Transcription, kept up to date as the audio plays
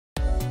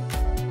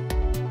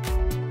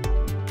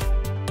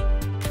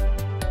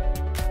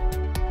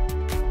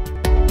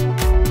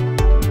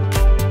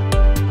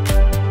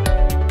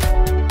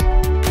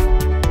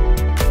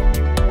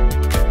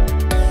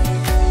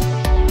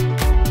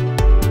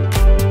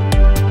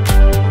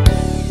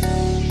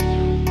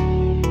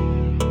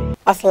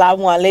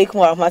Assalamu alaikum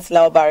wa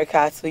rahmatullahi wa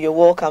barakatuh. You're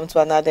welcome to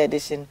another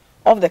edition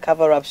of the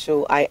Cover Up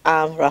Show. I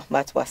am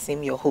Rahmatu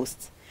Abubaka, your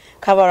host.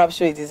 Cover Up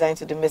Show is designed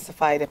to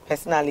demystify the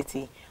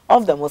personality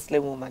of the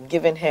Muslim woman,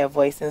 giving her a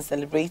voice and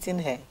celebrating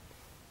her.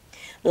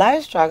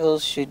 Life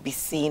struggles should be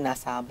seen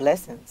as our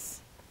blessings.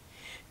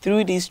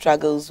 Through these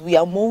struggles, we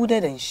are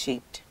molded and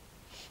shaped.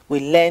 We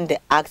learn the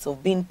acts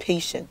of being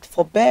patient,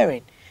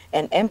 forbearing,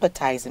 and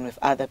empathizing with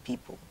other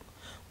people.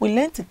 We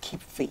learn to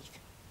keep faith,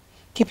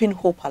 keeping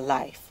hope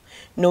alive,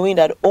 knowing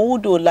that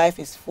although life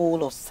is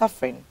full of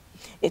suffering,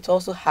 it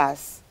also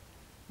has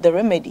the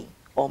remedy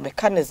or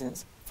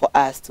mechanisms for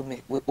us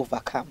to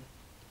overcome.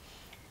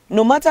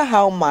 No matter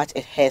how much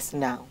it hurts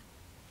now,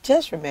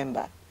 just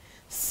remember,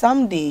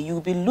 someday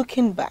you'll be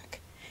looking back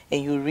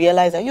and you'll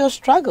realize that your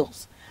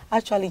struggles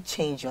actually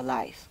change your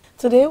life.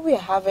 Today we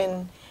are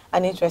having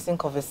an interesting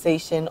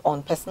conversation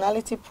on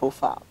personality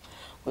profile.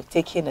 We've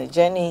taken a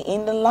journey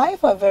in the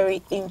life of a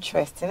very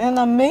interesting and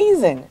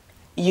amazing,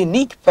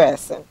 unique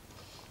person.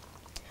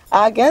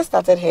 Our guest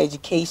started her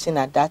education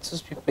at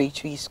Datus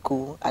Preparatory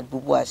School at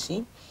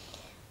Bubuashi,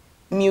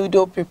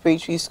 Mudo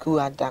Preparatory School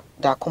at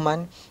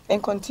Dakuman,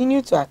 and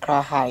continued to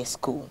Accra High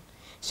School.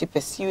 She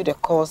pursued a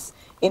course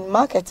in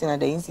marketing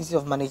at the Institute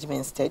of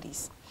Management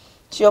Studies.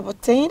 She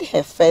obtained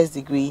her first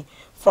degree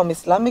from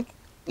Islamic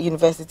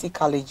University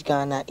College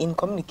Ghana in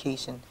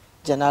communication,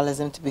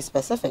 journalism to be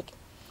specific.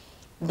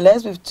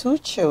 Blessed with 2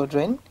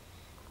 children,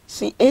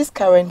 she is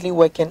currently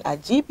working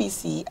at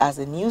GBC as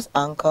a news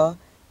anchor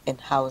in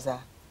Hausa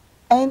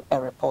and a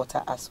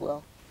reporter as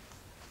well.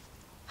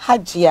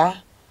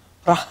 Hajia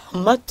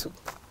Rahmatu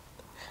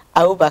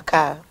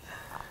Abubaka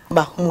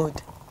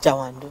Mahmoud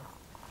Jawando.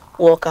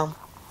 Welcome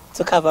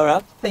to Cover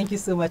Up. Thank you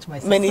so much, my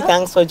sister. Many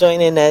thanks for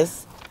joining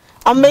us.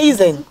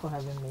 Amazing. Thank you for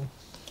having me.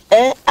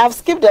 I've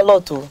skipped a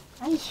lot too.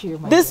 Are you sure,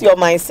 my This dear? You're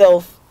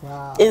Myself.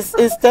 Wow. Is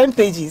 10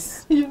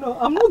 pages. You know,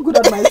 I'm not good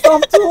at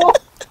myself too.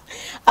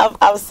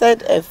 I've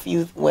said a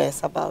few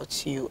words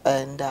about you,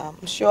 and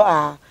I'm sure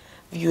our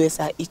viewers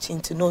are itching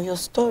to know your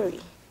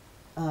story.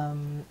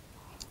 To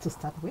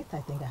start with, I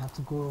think I have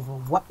to go over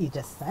what you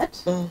just said.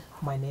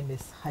 My name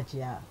is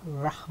Hajia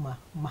Rahma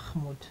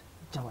Mahmoud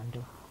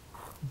Jawando,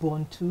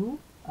 born to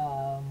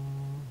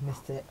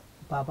Mr.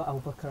 Baba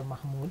Abubakar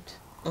Mahmoud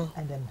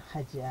and then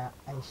Hajia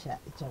Aisha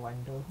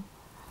Jawando.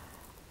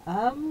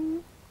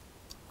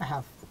 I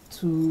have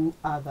 2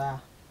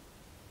 other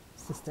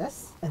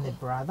sisters and a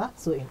brother,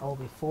 so in all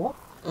we're 4.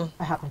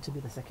 I happen to be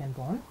the second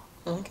born.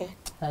 Okay.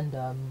 And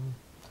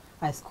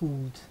I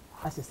schooled,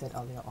 as you said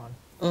earlier on.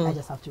 I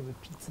just have to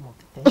repeat some of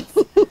the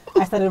things.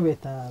 I started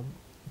with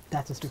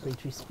Datus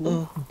Preparatory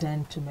School,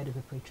 then to Meadow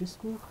Preparatory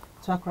School,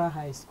 to Accra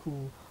High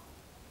School,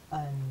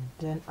 and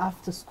then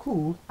after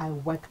school, I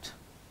worked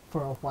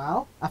for a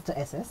while after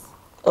SS.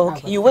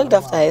 Okay, you worked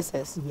after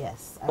SS?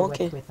 Yes, I worked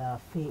with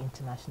Faye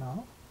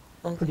International,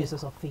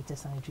 producers of Faye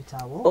Sanitary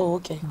Towel. Oh,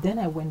 okay. Then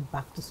I went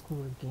back to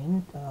school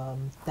again.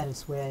 That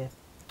is where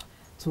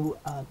to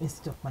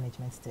Institute of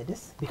Management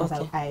Studies, because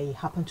I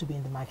happened to be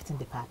in the marketing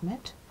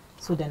department.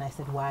 So then I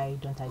said, why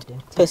don't I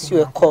then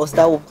pursue a course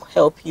that will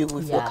help you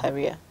with your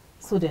career?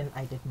 So then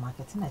I did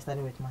marketing. I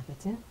started with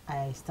marketing.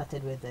 I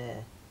started with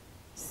the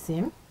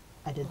SIM.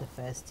 I did the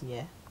first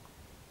year,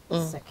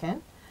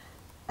 second.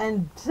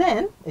 And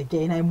then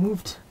again, I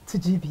moved to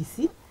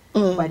GBC.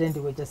 By then they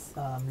were just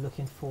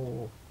looking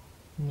for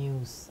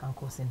news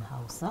anchors in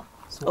Hausa.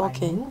 So I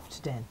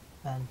moved then,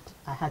 and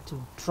I had to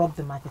drop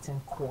the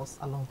marketing course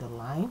along the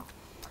line.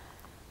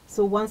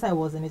 So once I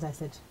was in it, I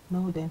said,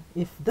 no, then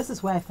if this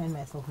is where I find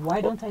myself,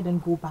 why don't I then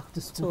go back to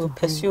school to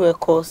pursue a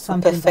course,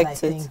 something to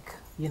perfect that I think,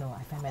 you know,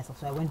 I find myself.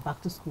 So I went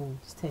back to school,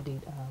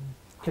 studied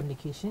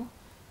communication,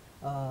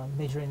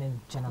 majoring in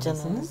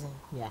journalism.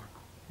 Yeah.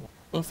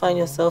 You find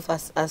yourself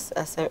as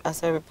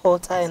a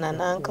reporter and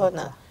an anchor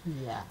now?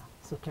 Yeah.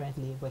 So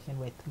currently working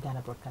with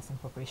Ghana Broadcasting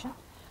Corporation,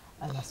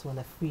 and as well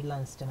a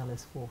freelance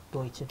journalist for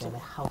Deutsche Welle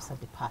Hausa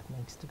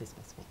department, to be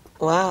specific.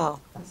 Wow,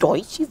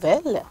 Deutsche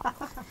Welle.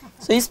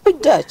 So you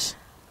speak Dutch?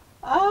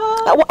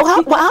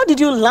 How did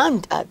you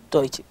land at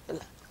Deutsche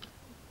Welle?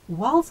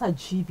 Whilst at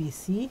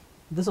GBC,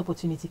 this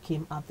opportunity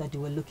came up that they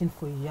were looking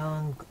for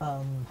young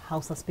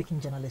Hausa-speaking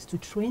journalists to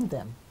train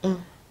them.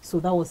 So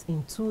that was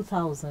in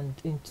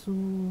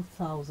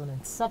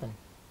 2007.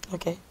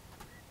 Okay.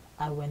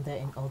 I went there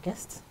in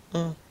August,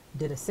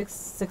 did a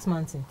six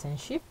months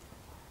internship,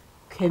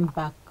 came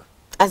back.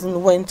 As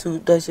in went to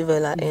Deutsche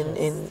Welle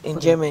in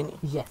Germany?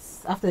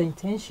 Yes. After the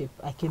internship,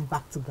 I came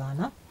back to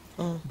Ghana.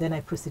 Then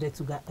I proceeded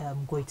to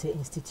Goethe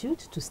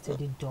Institute to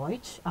study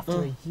Deutsch.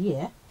 After a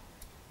year,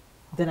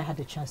 then I had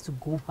the chance to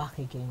go back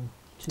again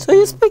to so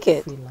you speak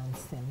it?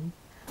 Freelancing.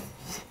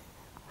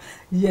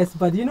 Yes,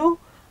 but you know,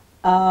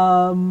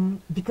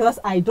 because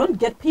I don't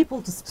get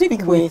people to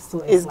speak with, so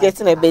it's like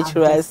getting a bit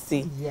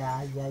rusty.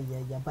 Yeah.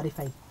 But if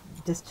I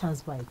just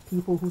chance by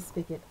people who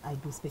speak it, I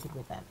do speak it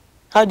with them.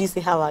 How do you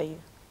say how are you?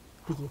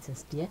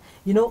 Begitters, dear.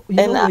 You know,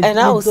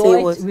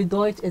 with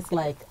Deutsch, it's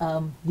like,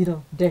 you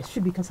know, there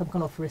should be some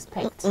kind of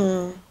respect.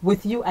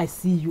 With you, I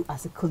see you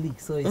as a colleague,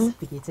 so it's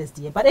Begitters,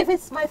 dear. But if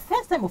it's my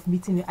first time of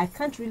meeting you, I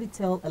can't really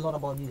tell a lot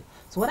about you.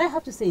 So what I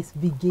have to say is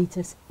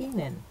Begitters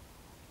innen.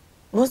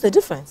 What's the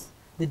difference?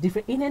 The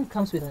different innen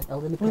comes with an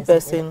elderly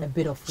person, a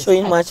bit of respect,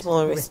 showing much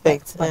more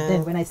respect. But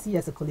then when I see you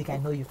as a colleague, I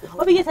know you.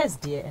 Oh, Begitters,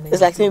 dear. And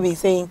it's like maybe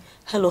saying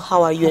hello,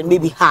 how are you, and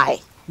maybe hi.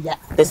 Yeah,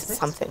 this is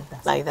something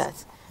like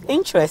that. Yeah.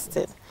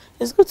 Interesting.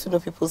 It's good to know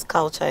people's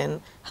culture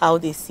and how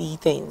they see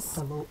things.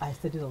 I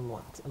studied a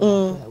lot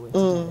when I went to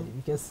Germany,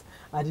 because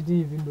I didn't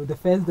even know. The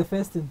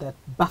first thing that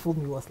baffled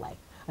me was like,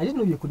 I didn't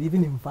know you could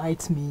even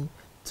invite me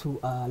to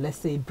let's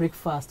say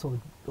breakfast or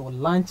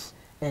lunch,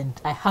 and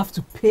I have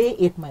to pay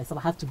it myself.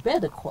 I have to bear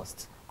the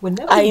cost.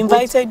 Whenever I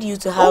invited you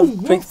to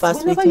have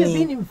breakfast with me. Whenever you're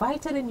being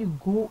invited and you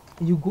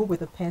go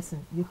with a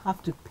person, you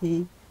have to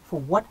pay for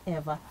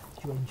whatever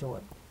you enjoy.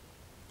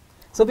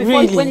 So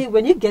before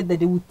when you get there,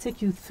 they will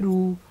take you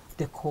through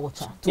the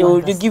culture. They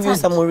will give you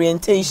some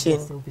orientation.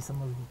 Yes, there will be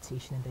some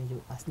orientation, and then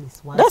you at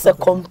least one. That's a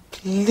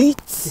complete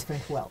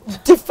different world.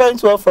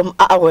 Different world from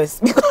ours.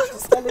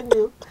 Because telling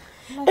you.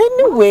 Like,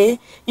 anyway,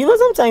 you know,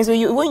 sometimes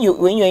when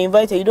you're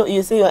invited,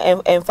 you say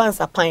your fans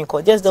are pine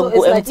called. Just don't go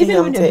like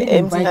empty-handed.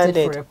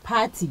 Invited for a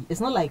party. It's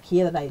not like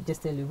here that I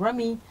just tell you,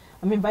 Rami,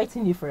 I'm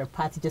inviting you for a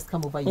party. Just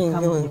come over. You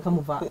come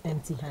over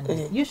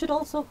empty-handed. You should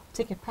also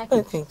take a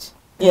package.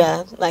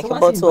 Yeah, like so a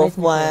bottle of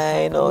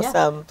wine or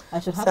some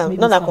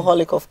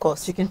non-alcoholic, of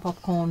course. Chicken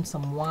popcorn,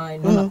 some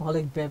wine,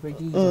 non-alcoholic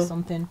beverages or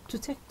something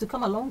to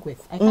come along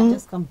with. I can't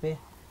just come bare.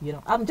 You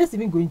know, I'm just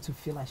even going to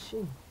feel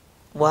ashamed.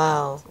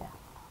 Wow. Yeah.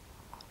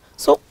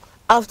 So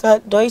after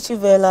Deutsche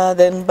Welle,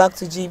 then back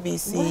to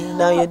GBC. Well,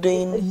 now you're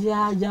doing.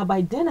 Yeah.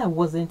 By then I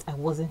wasn't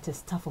a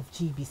staff of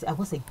GBC. I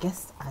was a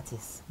guest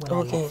artist when I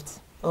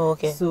left. Oh,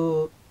 okay.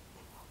 So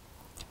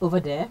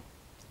over there,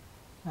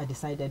 I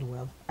decided,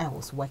 well, I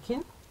was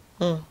working.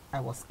 I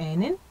was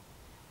earning,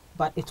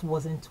 but it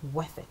wasn't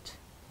worth it,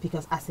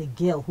 because as a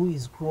girl who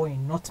is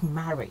growing, not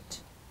married,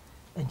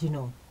 and you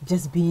know,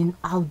 just being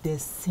out there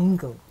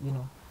single, you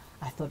know,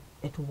 I thought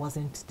it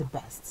wasn't the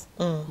best.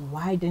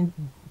 Why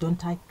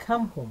don't I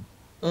come home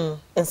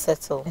and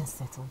settle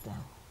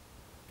down?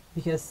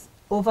 Because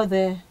over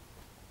there,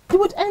 you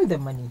would earn the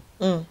money,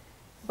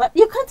 but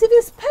you can't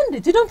even spend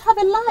it. You don't have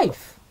a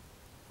life.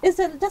 It's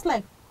just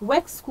like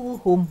work, school,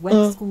 home,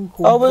 work, school,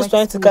 home. Always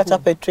trying to catch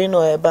up a train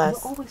or a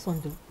bus. You're always on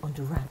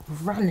the run,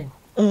 running.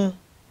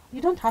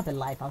 You don't have a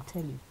life, I'll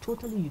tell you.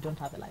 Totally, you don't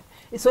have a life.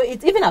 So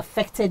it even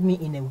affected me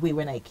in a way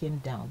when I came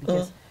down,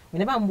 because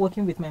whenever I'm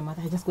working with my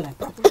mother, I just go like,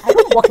 I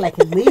don't walk like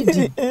a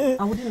lady.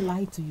 I wouldn't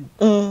lie to you.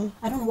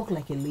 I don't walk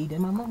like a lady.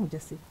 And my mom would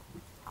just say,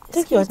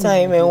 take your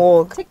time and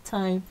walk. Take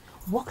time,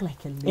 walk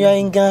like a lady. You're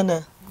in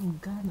Ghana. In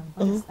Ghana.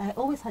 But I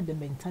always had the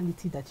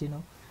mentality that, you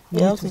know, you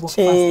have to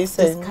chase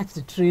fast, just catch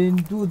the train,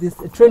 do this.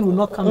 A train will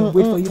not come and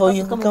wait for you. Or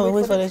you come and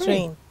wait for the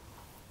train.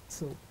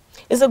 So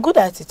it's a good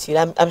attitude.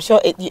 I'm sure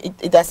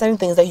there are certain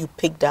things that you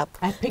picked up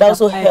that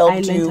also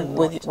helped you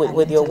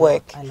with your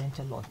work. I learned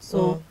a lot.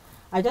 So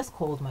I just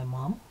called my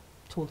mom,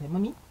 told her,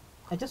 Mommy,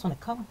 I just want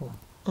to come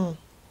home.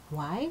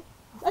 Why?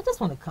 I just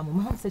want to come home.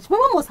 My mom said, my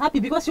mom was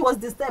happy because she was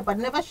disturbed, but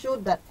never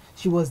showed that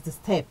she was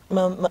disturbed.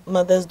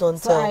 Mothers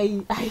don't tell.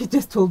 I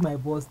just told my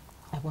boss,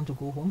 I want to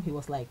go home. He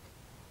was like,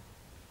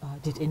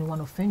 did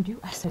anyone offend you?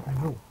 I said,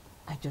 no,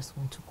 I just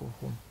want to go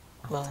home.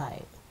 I'm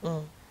tired.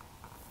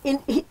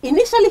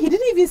 Initially, he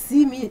didn't even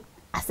see me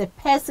as a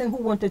person who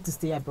wanted to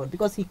stay abroad,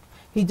 because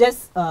he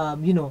just,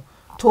 you know,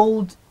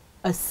 told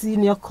a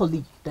senior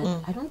colleague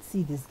that I don't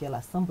see this girl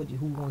as somebody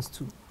who wants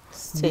to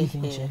live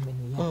in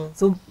Germany. Yeah.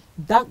 So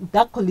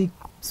that colleague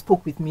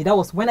spoke with me. That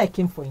was when I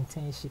came for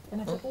internship.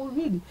 And I said, oh,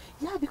 really?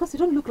 Yeah, because you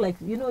don't look like,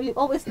 you know, you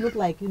always look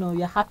like, you know,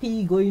 you're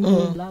happy going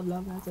home, blah, blah,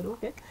 blah. I said,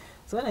 okay.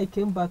 So when I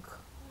came back,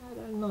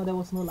 no, there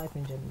was no life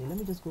in Germany. Let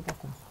me just go back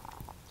home.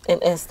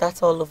 And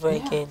start all over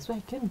again. So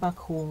I came back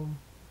home,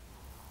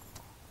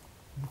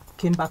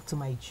 came back to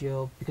my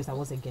job, because I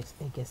was a guest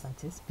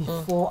artist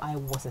before I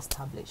was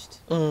established.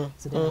 So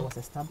then I was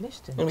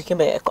established. And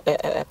became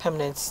a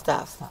permanent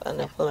staff and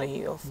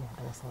employee of. Yeah,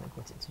 that was how I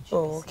got into GBC.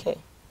 Oh, okay.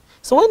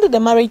 So when did the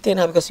marriage thing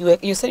happen? Because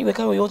you said you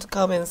want to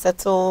come and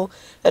settle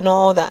and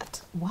all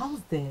that.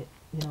 Whilst there,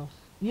 you know,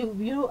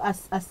 you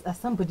as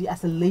somebody,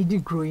 as a lady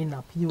growing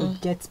up, you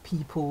would get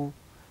people,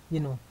 you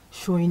know,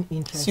 showing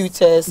interest.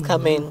 Suitors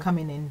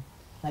coming in,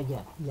 like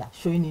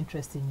showing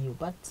interest in you.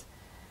 But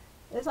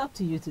it's up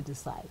to you to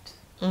decide.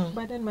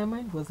 But then my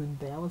mind wasn't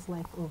there. I was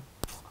like, oh,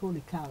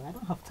 holy cow, I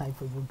don't have time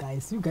for you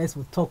guys. You guys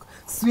will talk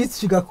sweet,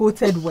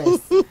 sugar-coated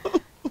words.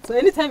 So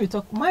anytime you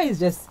talk, mine is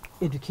just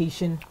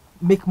education,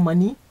 make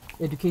money,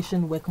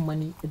 education, work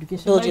money,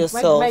 education. Build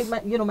yourself.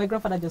 You know, my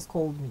grandfather just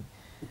called me.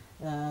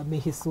 May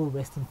his soul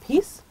rest in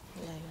peace.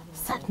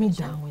 Sat me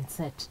down and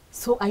said,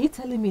 so are you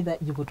telling me that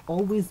you would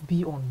always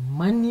be on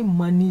money,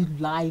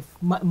 life,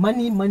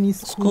 money,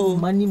 school,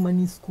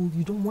 money, school?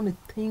 You don't want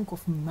to think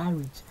of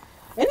marriage.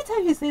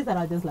 Anytime he says that,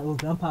 I just like, oh,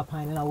 grandpa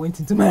pine, and I went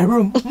into my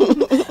room.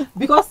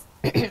 Because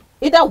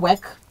either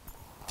work,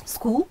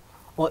 school,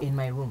 or in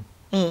my room.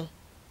 Mm.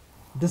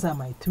 Those are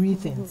my three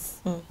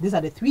things. These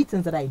are the three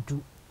things that I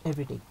do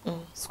every day.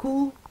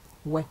 School,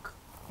 work,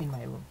 in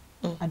my room.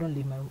 I don't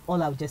leave my room.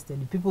 All I'll just tell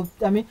you. People,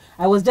 I mean,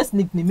 I was just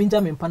nicknamed Minja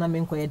Mimpana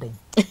Menkoyeden.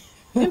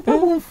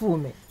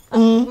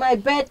 My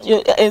bed.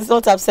 It's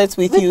not upset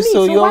with you,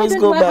 so you always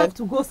go back. I have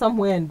to go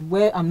somewhere and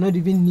where I'm not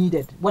even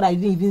needed. What I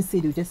didn't even say,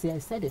 they'll just say I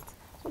said it.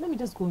 So let me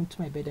just go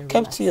into my bed and relax.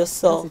 Kept to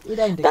yourself.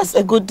 That's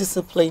a good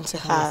discipline to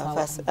have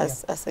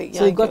as a young.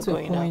 So he got to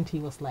a point. He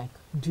was like,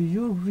 "Do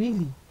you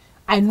really?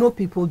 I know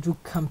people do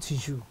come to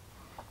you,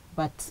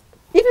 but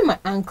even my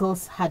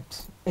uncles had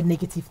a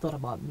negative thought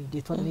about me.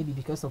 They thought maybe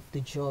because of the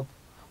job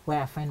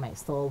where I find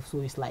myself, so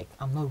it's like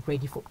I'm not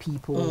ready for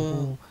people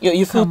who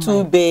you feel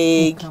too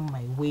big, who come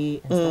my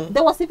way and stuff.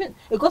 There was even,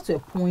 it got to a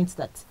point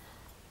that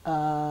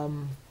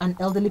an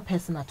elderly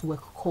person at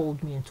work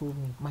called me and told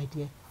me, "My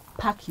dear,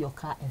 park your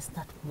car and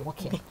start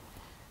walking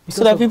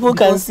so that people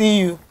can see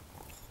you."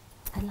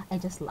 I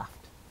just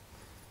laughed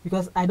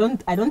because I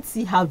don't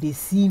see how they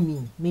see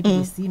me. Maybe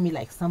they see me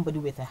like somebody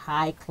with a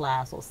high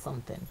class or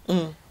something.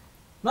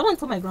 Not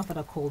until my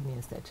grandfather called me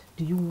and said,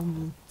 "Do you want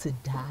me to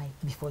die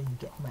before you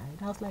get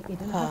married?" I was like, I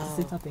didn't have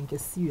to sit up and get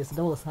serious.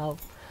 That was how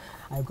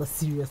I got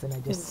serious, and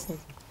I just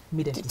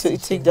made a decision.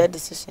 To take that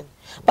decision.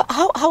 But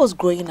how was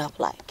growing up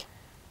like?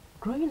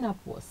 Growing up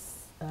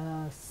was,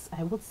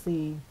 I would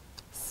say,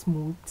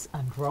 smooth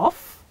and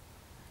rough,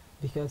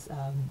 because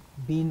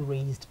being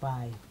raised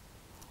by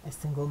a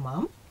single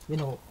mom, you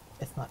know,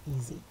 it's not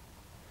easy.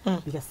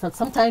 Because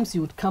sometimes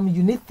you would come,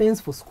 you need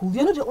things for school.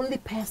 You're not the only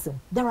person.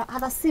 There are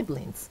other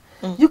siblings.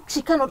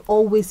 She cannot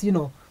always, you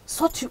know,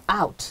 sort you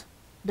out.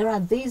 There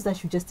are days that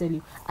she just tell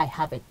you, "I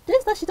have it."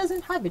 Days that she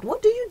doesn't have it.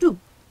 What do? You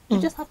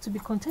just have to be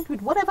content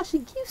with whatever she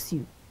gives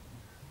you.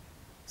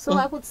 So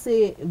I would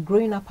say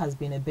growing up has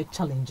been a bit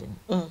challenging.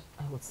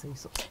 I would say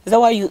so. Is that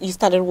why you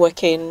started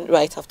working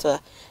right after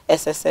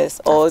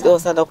SSS, or there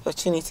was an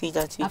opportunity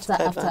that you took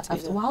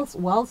advantage of?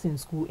 Whilst in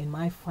school, in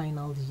my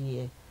final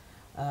year,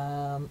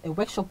 a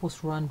workshop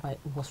was run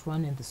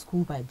in the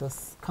school by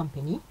this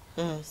company.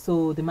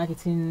 So the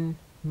marketing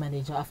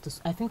manager,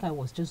 I think I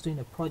was just doing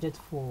a project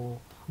for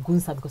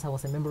GUNSA, because I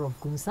was a member of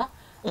GUNSA,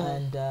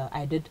 and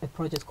I did a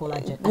project called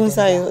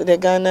GUNSA, the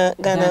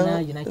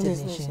Ghana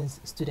United Nations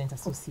Student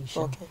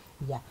Association.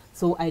 Yeah.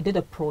 So I did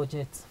a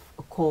project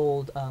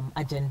called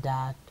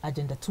Agenda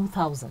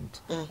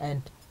 2000,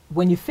 and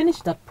when you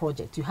finish that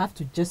project, you have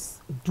to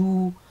just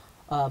do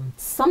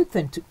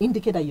something to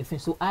indicate that you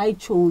finished. So I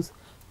chose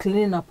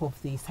cleaning up of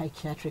the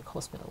psychiatric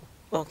hospital.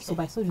 So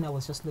by so doing, I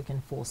was just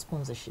looking for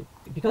sponsorship.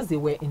 Because they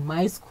were in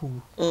my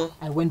school,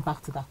 I went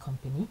back to that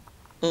company,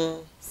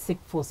 seek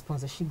for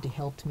sponsorship. They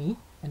helped me.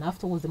 And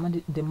afterwards,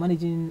 the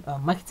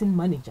marketing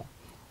manager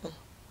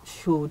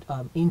showed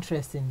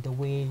interest in the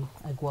way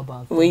I go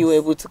about things. Where you were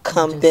able to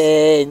come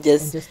there and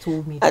just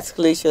told me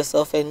articulate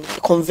yourself and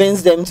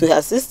convince them to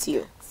assist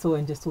you. So,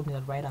 and just told me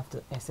that right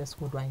after SS,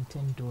 what do I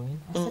intend doing?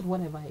 I said,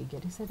 whatever I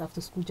get. He said, after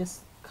school,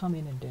 just come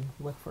in and then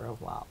work for a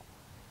while.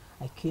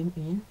 I came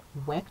in,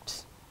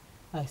 worked.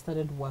 I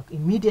started work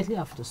immediately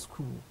after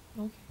school.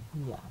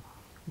 Yeah,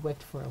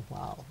 worked for a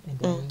while, and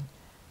then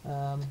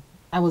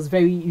I was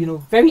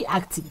very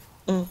active,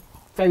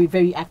 very,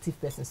 very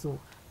active person. So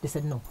they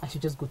said, no, I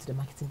should just go to the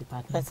marketing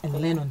department and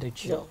learn on the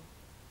job.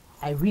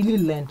 I really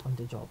learned on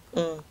the job.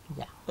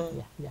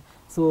 Yeah.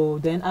 So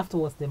then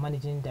afterwards, the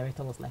managing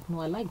director was like,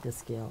 no, I like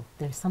this girl.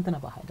 There is something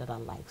about her that I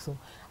like. So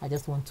I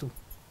just want to,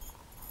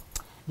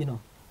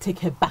 take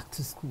her back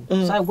to school.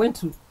 So I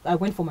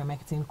went for my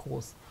marketing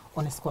course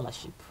on a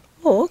scholarship.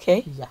 Oh,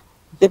 okay. Yeah.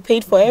 They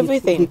paid for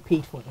everything. They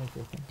paid for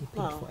everything.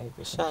 For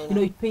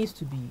everything. It pays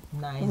to be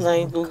nice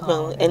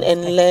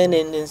and learn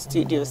in the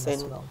studios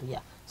and well. Yeah.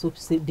 So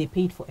they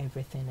paid for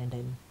everything, and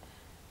then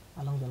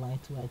along the line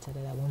too, I said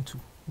that I want to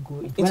go.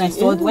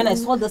 When I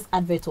saw this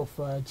advert of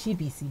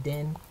GBC,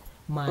 then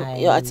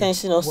your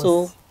attention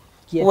also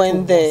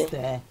went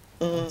there.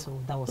 And so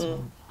that was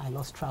when I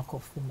lost track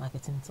of the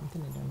marketing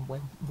something, and then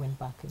went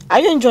back. Are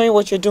you enjoying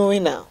what you're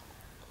doing now?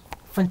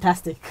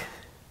 Fantastic.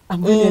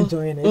 I'm really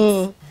enjoying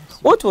it.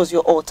 What was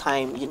your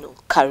all-time,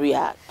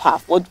 career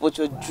path? What was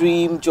your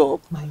dream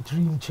job? My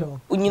dream job.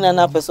 You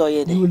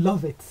will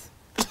love it.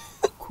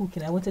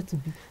 Cooking. I wanted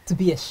to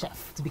be a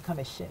chef, to become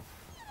a chef.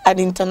 An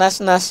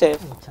international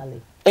chef. Oh,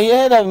 Charlie. And you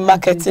had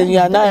marketing. You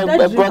are now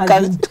a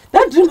broadcast.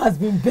 That dream has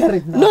been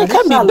buried now. No, it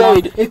can't be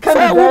buried. It can't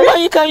be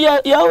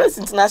buried. You're always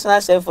international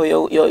chef for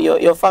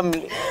your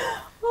family.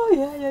 Oh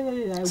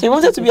yeah. So you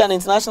wanted to be an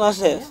international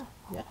chef.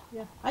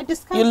 Yeah. I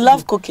discussed. You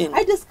love cooking.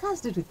 I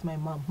discussed it with my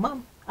mom.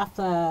 Mom,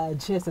 after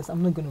GSS,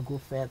 I'm not going to go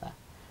further.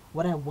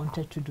 What I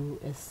wanted to do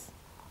is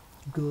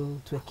go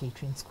to a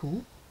catering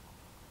school.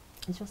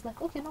 And she was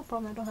like, okay, no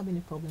problem. I don't have any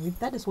problem. If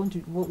that is what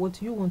you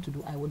want to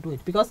do, I will do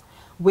it. Because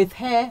with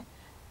her,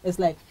 it's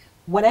like,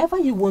 whatever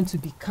you want to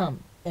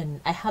become,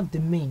 and I have the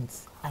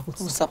means, I will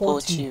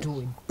support you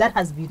doing. That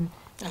has been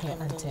her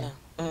anthem.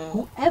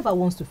 Whoever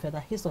wants to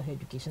further his or her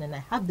education, and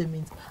I have the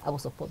means, I will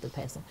support the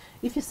person.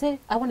 If you say,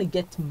 I want to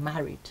get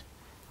married,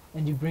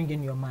 and you bring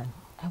in your man,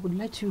 I would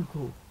let you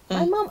go.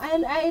 My mom,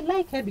 I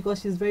like her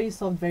because she's very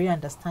soft, very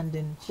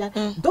understanding.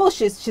 Though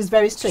she's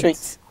very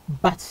strict,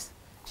 but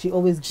she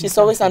always she's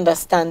always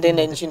understanding,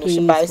 and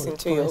she buys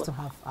into you to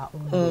have our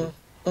own way.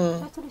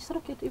 So I told her,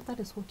 okay, if that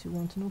is what you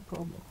want, no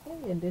problem.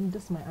 Hey, and then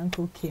my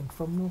uncle came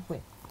from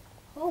nowhere.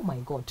 Oh my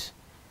God.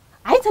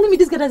 Are you telling me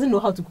this guy doesn't know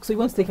how to cook, so he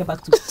wants to take her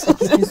back to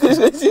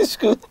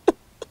school?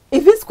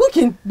 If he's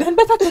cooking, then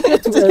better take her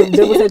to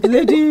there was a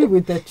lady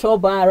with a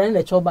choba, running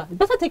a choba.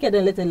 Better take her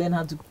and let her learn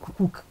how to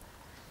cook.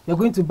 You're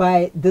going to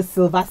buy this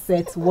silver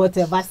set,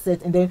 whatever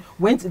set, and then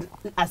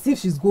as if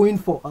she's going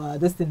for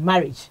this thing,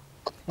 marriage.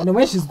 And then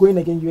when she's going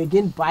again, you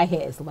again buy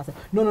her a silver set.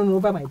 No,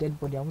 over my dead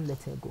body, I won't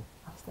let her go.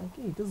 I was like,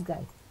 hey, this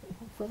guy,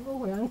 from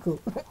nowhere, uncle,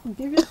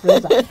 give you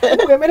pressure.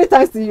 Anyway, many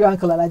thanks to you,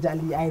 Uncle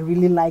Alajali. I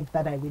really like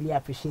that. I really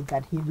appreciate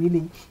that. He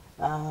really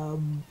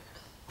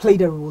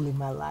played a role in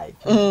my life.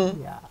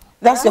 Yeah.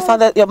 That's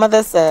your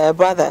mother's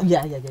brother.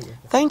 Yeah.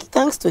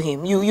 Thanks to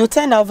him. You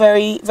turned out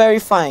very, very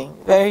fine.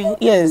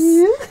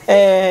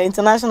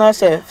 International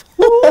chef.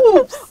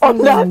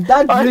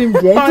 That dream,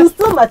 it will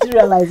still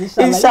materialize.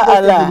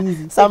 Inshallah.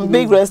 Some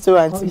big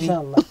restaurants.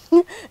 Inshallah.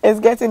 It's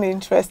getting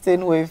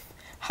interesting with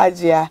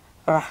Hajia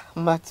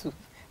Rahmatu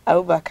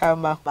Abubaka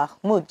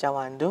Mahmoud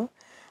Jawandu,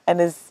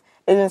 and it's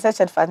been such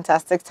a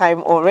fantastic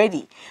time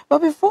already. But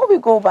before we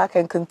go back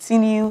and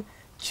continue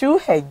through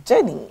her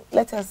journey,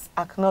 let us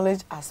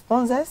acknowledge our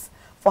sponsors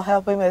for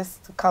helping us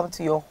to come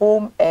to your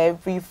home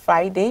every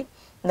Friday,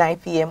 9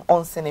 p.m.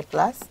 on Cine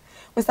Plus.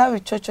 We start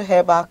with Chocho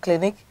Herbal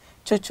Clinic.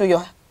 Chocho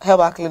your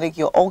Herbal Clinic,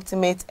 your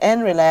ultimate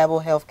and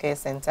reliable healthcare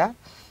center.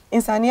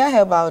 Insania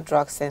Herbal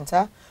Drug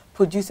Center,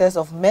 producers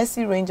of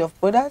Mercy range of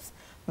products.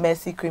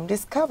 Mercy Cream,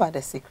 discover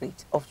the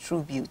secret of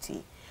true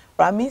beauty.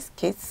 Rami's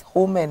Kids,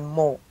 Home and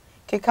More.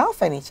 Kekau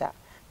Furniture,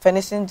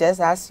 finishing just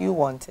as you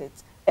want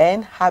it.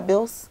 And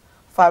Habil's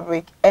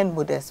Fabric and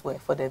Modest Wear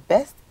for the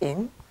best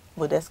in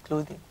modest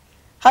clothing.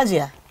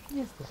 Hajia,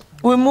 yes,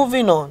 we're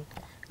moving on.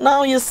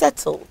 Now you're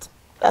settled.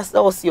 That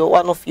was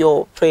one of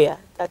your prayer,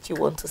 that you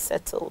want to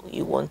settle.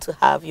 You want to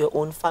have your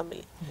own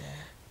family. Yeah.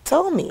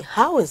 Tell me,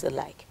 how is it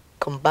like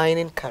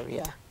combining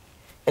career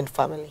and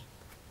family?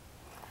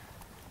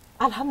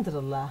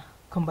 Alhamdulillah,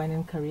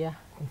 combining career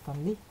and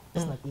family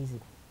is not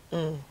easy.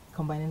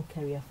 Combining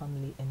career,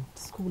 family, and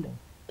schooling.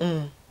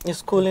 You're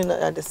schooling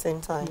at the same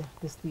time. Yeah,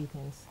 these three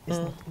things. It's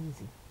not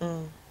easy.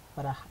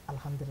 But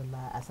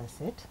alhamdulillah, as I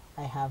said,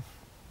 I have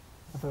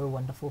a very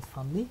wonderful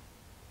family,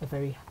 a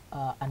very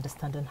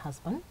understanding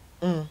husband,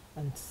 and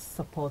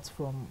support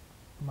from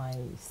my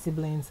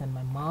siblings and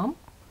my mom.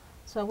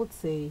 So I would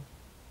say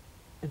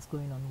it's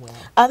going on well.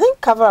 I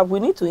think, Cover Up, we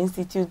need to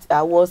institute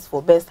awards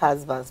for best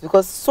husbands,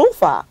 because so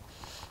far,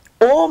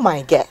 all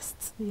my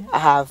guests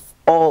have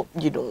all,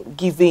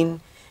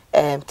 given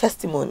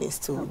testimonies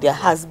to their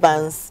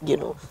husbands,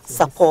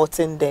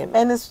 supporting them.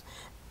 And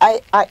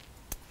I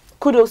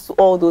kudos to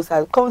all those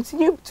who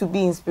continue to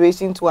be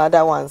inspiration to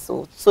other ones,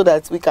 so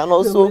that we can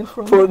also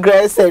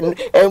progress and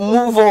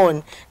move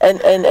on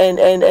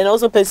and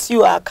also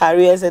pursue our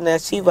careers and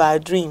achieve our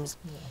dreams.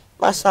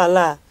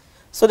 Mashallah.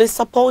 So they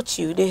support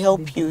you, they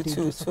help you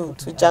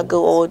to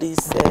juggle all these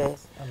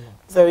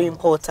very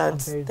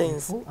important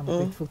things. I'm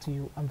grateful to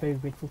you. I'm very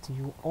grateful to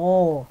you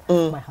all.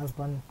 My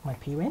husband, my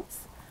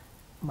parents,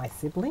 my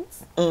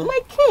siblings, my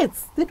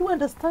kids. They do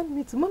understand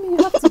me too. Mommy, you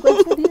have to go.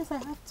 I said, yes, I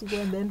have to go.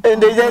 And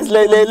they just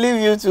they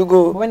leave you to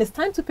go. But when it's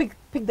time to pick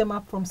them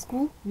up from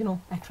school,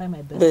 I try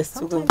my best.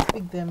 Sometimes I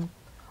pick them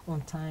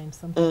on time.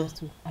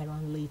 Sometimes I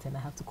run late and I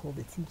have to call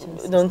the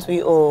teachers. Don't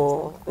we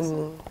all?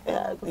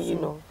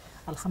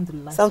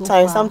 Alhamdulillah.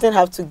 Sometimes so something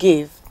have to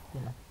give.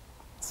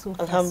 So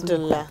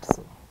Alhamdulillah.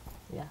 So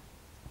yeah.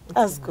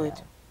 That's good.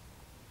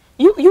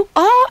 You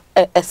are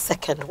a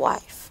second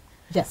wife.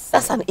 Yes.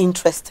 That's an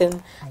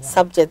interesting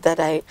subject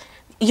that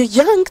you're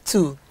young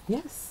too.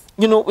 Yes.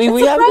 We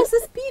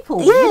surprises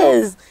people.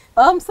 Yes.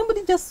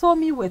 Somebody just saw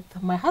me with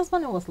my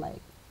husband and was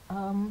like,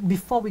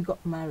 before we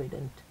got married,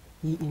 and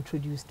he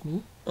introduced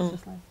me.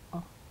 Just like,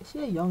 oh, is she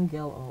a young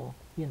girl or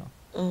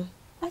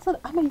I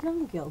thought, I'm a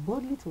young girl.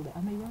 Boldly told her,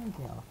 I'm a young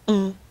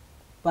girl.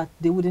 But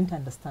they wouldn't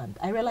understand.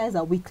 I realized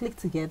that we click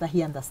together.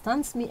 He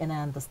understands me and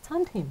I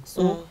understand him.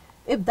 So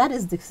if that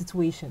is the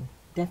situation,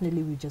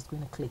 definitely we're just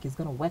going to click. It's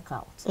going to work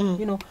out.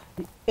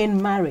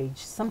 In marriage,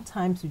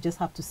 sometimes you just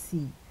have to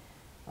see,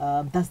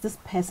 does this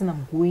person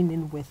I'm going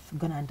in with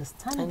going to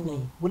understand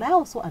me? Will I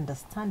also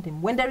understand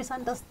him? When there is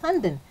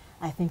understanding,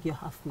 I think you're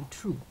halfway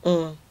through.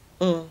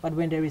 But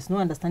when there is no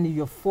understanding,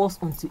 you're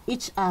forced onto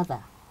each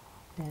other,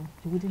 then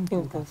you wouldn't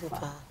go that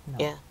far. No.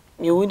 Yeah,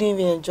 you wouldn't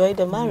even enjoy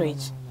the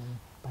marriage. No.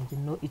 But you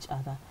know each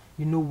other.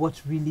 You know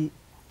what really,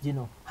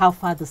 how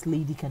far this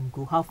lady can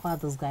go, how far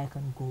this guy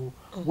can go,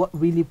 what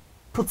really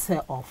puts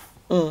her off.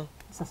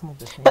 These are some of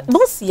the things. But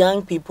most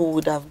young people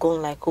would have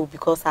gone like, oh,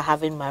 because I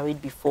haven't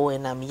married before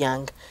and I'm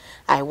young,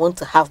 I want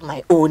to have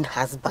my own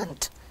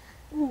husband.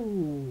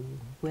 Ooh.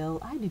 Well,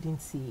 I didn't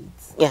see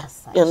it. Yeah, as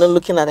such. you're not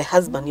looking at a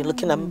husband, you're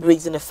looking at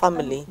raising a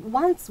family.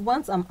 Once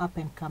I'm up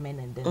and coming,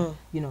 and then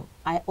you know,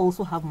 I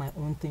also have my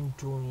own thing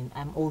doing.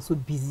 I'm also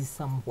busy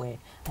somewhere.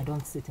 I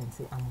don't sit and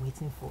say I'm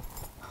waiting for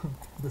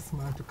this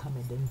man to come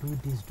and then do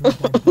this, do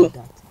that, do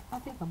that. I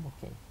think I'm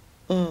okay.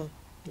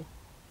 Yeah.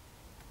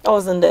 I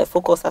wasn't the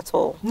focus at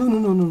all.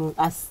 No.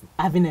 As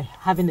having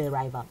a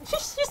rival.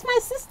 She's my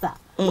sister,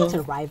 not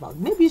a rival.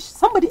 Maybe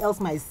somebody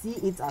else might see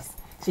it as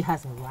she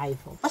has a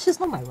rival, but she's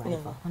not my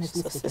rival.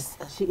 Honestly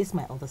speaking, she is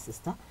my older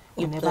sister.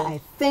 Whenever I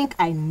think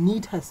I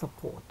need her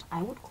support,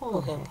 I would call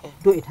on her.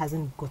 Though it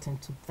hasn't gotten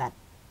to that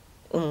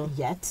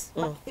yet,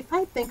 but if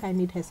I think I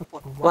need her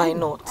support, why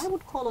not? I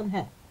would call on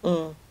her.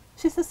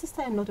 She's a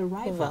sister and not a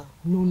rival.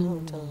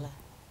 No.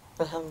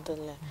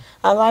 Alhamdulillah.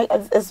 I like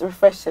it's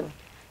refreshing.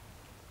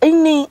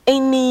 Any,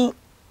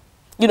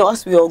 you know,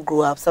 as we all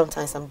grow up,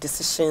 sometimes some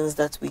decisions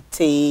that we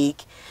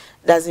take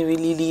doesn't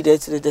really lead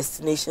us to the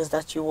destinations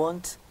that you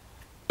want.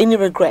 Any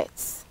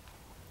regrets?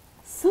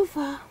 So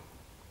far,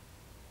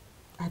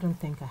 I don't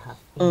think I have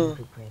any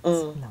regrets.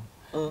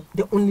 No.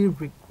 The only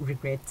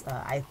regret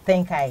I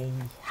think I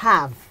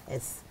have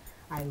is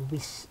I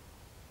wish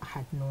I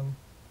had known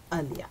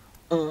earlier.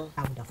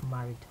 I would have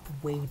married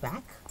way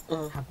back,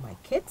 have my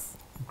kids,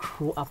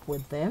 grow up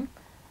with them,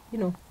 you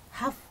know,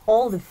 have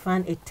all the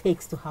fun it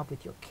takes to have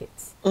with your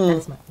kids.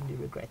 That's my only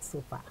regret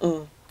so far.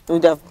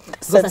 Would have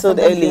settled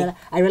early.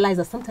 I realize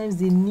that sometimes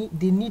they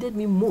needed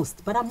me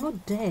most, but I'm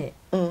not there.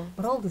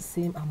 But all the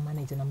same, I'm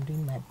managing. I'm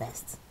doing my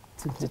best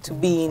to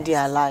be in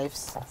their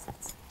lives.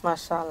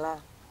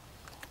 Mashallah.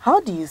 How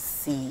do you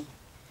see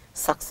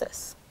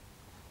success?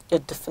 Your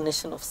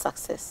definition of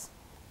success?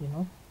 You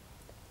know,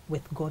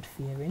 with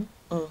God-fearing,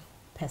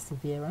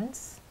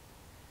 perseverance,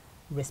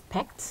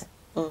 respect.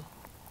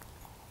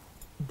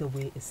 The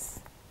way is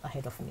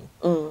ahead of me.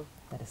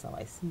 That is how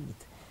I see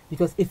it.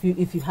 Because if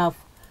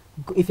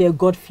you're a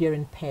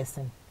God-fearing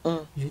person,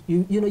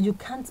 you know you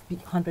can't be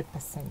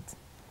 100%,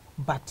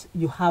 but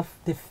you have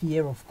the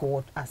fear of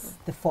God as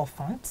the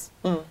forefront.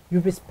 You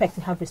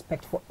have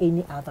respect for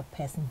any other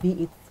person, be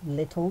it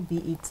little, be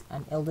it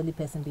an elderly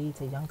person, be it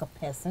a younger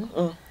person,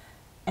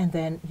 and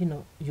then you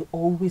know you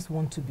always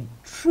want to be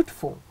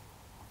truthful.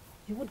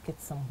 You would get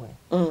somewhere.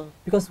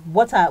 Because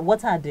what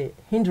are the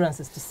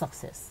hindrances to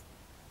success?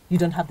 You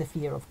don't have the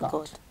fear of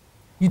God.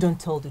 You don't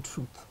tell the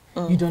truth.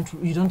 You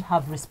don't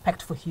have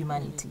respect for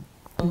humanity.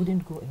 You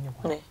wouldn't go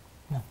anywhere.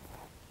 No.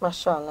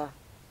 Mashallah.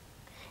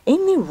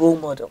 Any role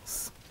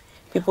models?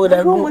 People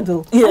that role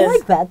model. Yes. I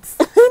like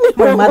that.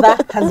 My mother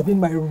has been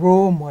my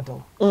role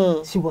model.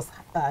 She was,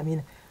 I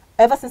mean,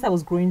 ever since I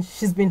was growing,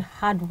 she's been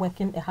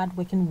a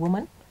hardworking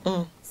woman.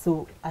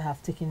 So I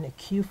have taken a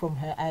cue from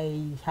her.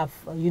 I have,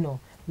 you know,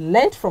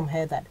 learned from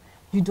her that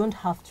you don't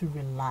have to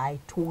rely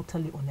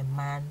totally on a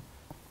man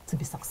to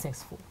be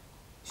successful.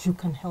 You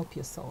can help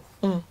yourself.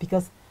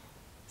 Because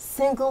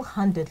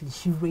single-handedly,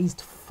 she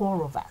raised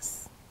 4 of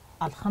us.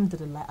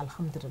 Alhamdulillah,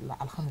 alhamdulillah,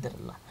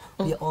 alhamdulillah.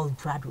 We are all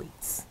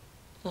graduates.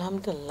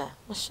 Alhamdulillah,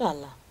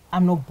 mashallah.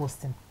 I'm not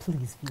boasting,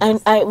 please. And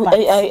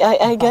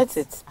I get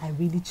it. I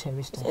really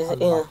cherished her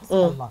a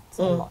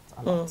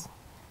lot.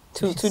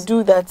 To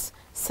do that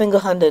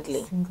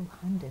single-handedly.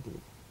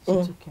 She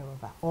took care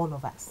of all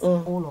of us.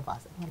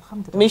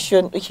 Alhamdulillah. Make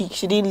sure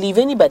she didn't leave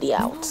anybody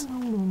out.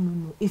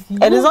 No.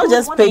 And it's not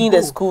just paying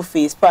the school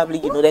fees, probably,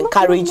 you know,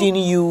 encouraging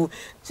you,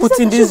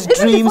 putting these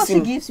dreams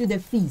in. She gives you the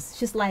fees.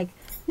 She's like,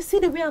 you see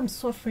the way I'm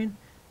suffering?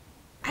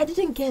 I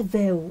didn't get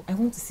there. I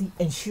want to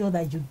ensure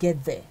that you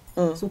get there.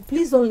 So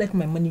please don't let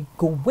my money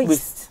go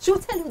waste. She'll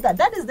tell you that.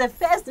 That is the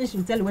first thing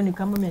she'll tell you when you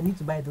come home. I need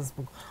to buy this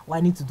book, or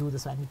I need to do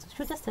this, or I need to.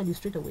 She'll just tell you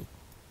straight away.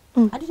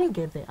 I didn't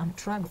get there. I'm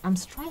trying. I'm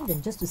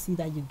striving just to see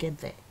that you get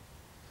there.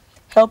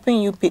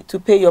 Helping you to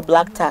pay your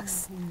black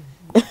tax.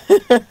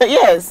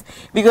 Yes,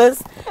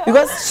 because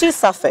she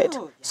suffered.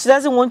 She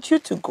doesn't want you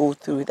to go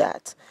through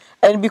that,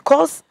 and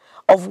because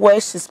of where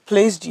she's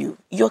placed you,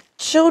 your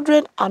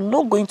children are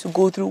not going to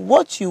go through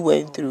what you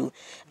went through,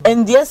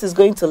 and yes, is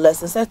going to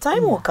lessen. So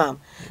time will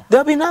come.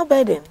 There'll be no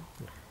burden,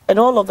 and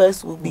all of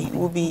us will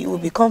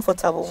be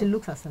comfortable. She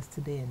looks at us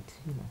today, and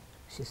you know.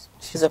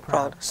 She's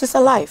proud. She's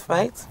alive,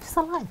 right? She's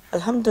alive.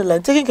 Alhamdulillah.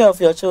 Taking care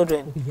of your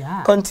children.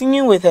 Yeah.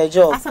 Continuing with her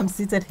job. As I'm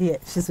seated here,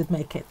 she's with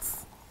my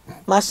kids.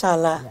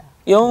 Mashallah. Yeah.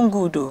 Your own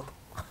good, oh.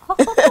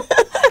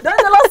 Don't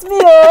jealous me,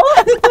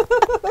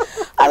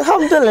 oh.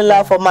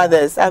 Alhamdulillah for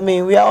mothers. I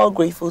mean, we are all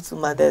grateful to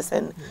mothers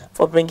and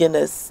for bringing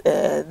us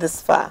this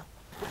far.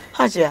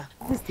 Hajia,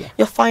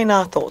 your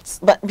final thoughts.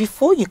 But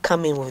before you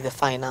come in with the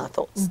final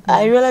thoughts,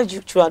 I realized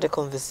throughout the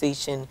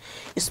conversation,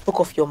 you spoke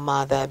of your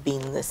mother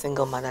being a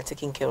single mother,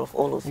 taking care of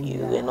all of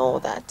you and all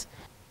that.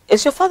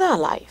 Is your father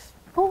alive?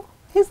 Oh,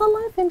 he's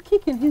alive and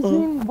kicking. He's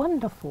doing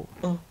wonderful.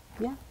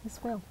 Yeah, as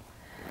well.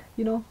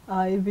 You know,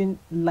 I even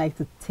like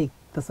to take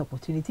this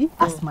opportunity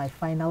as my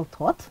final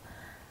thought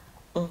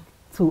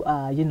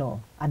to, you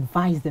know,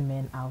 advise the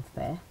men out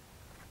there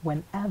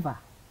whenever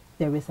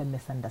there is a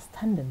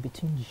misunderstanding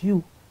between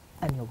you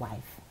and your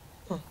wife.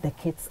 The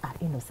kids are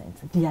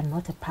innocent. They are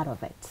not a part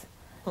of it.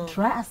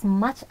 Try as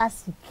much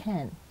as you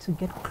can to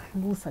get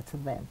closer to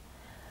them.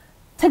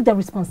 Take the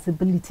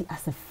responsibility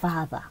as a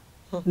father.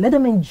 Let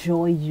them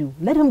enjoy you.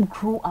 Let them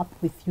grow up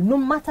with you. No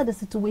matter the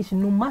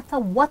situation, no matter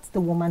what the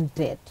woman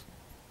did,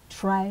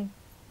 try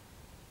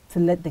to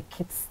let the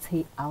kids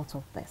stay out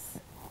of this.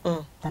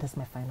 That is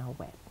my final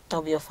word.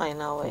 That'll be your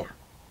final word. Yeah.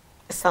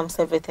 It sums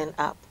everything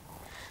up.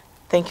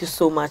 Thank you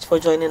so much for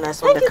joining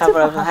us on the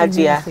cover of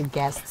Hajia.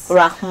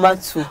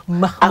 Rahmatu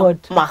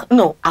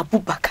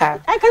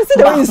Abubaka. I can see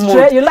the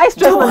way you like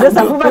stress on this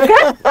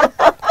Abubaka.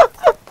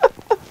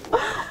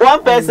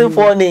 One person,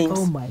 4 names.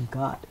 Oh my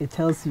God, it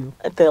tells you.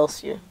 It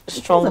tells you. A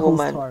strong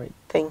woman. Story.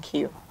 Thank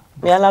you.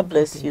 May Allah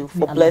bless you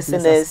for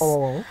blessing us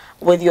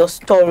with your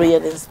story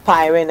and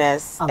inspiring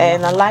us.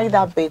 And I like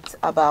that bit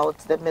about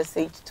the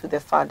message to the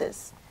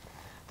fathers.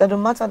 That no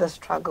matter the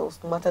struggles,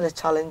 no matter the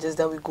challenges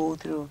that we go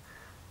through,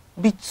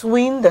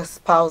 between the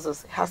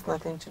spouses, it has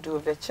nothing to do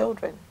with the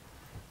children.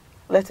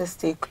 Let us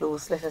stay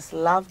close. Let us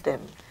love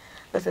them.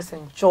 Let us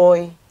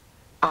enjoy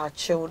our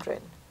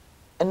children.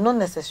 And not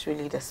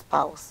necessarily the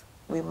spouse.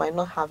 We might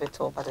not have it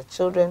all, but the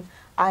children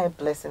are a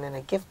blessing and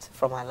a gift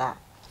from Allah.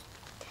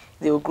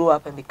 They will grow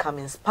up and become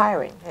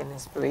inspiring and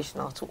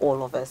inspirational to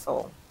all of us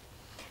all.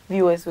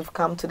 Viewers, we've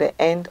come to the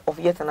end of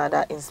yet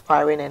another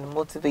inspiring and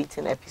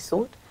motivating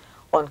episode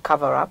on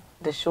Cover Up,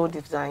 the show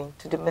designed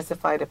to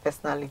demystify the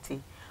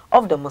personality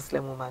of the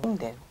Muslim woman,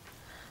 then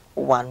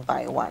one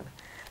by one.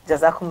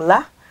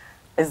 Jazakumullah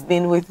has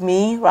been with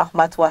me,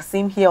 Rahmatu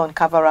Wasim, here on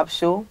Cover Up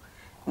Show.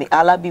 May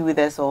Allah be with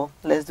us all.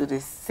 Let's do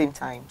this same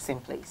time, same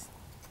place.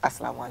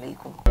 Assalamu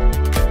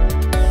alaikum.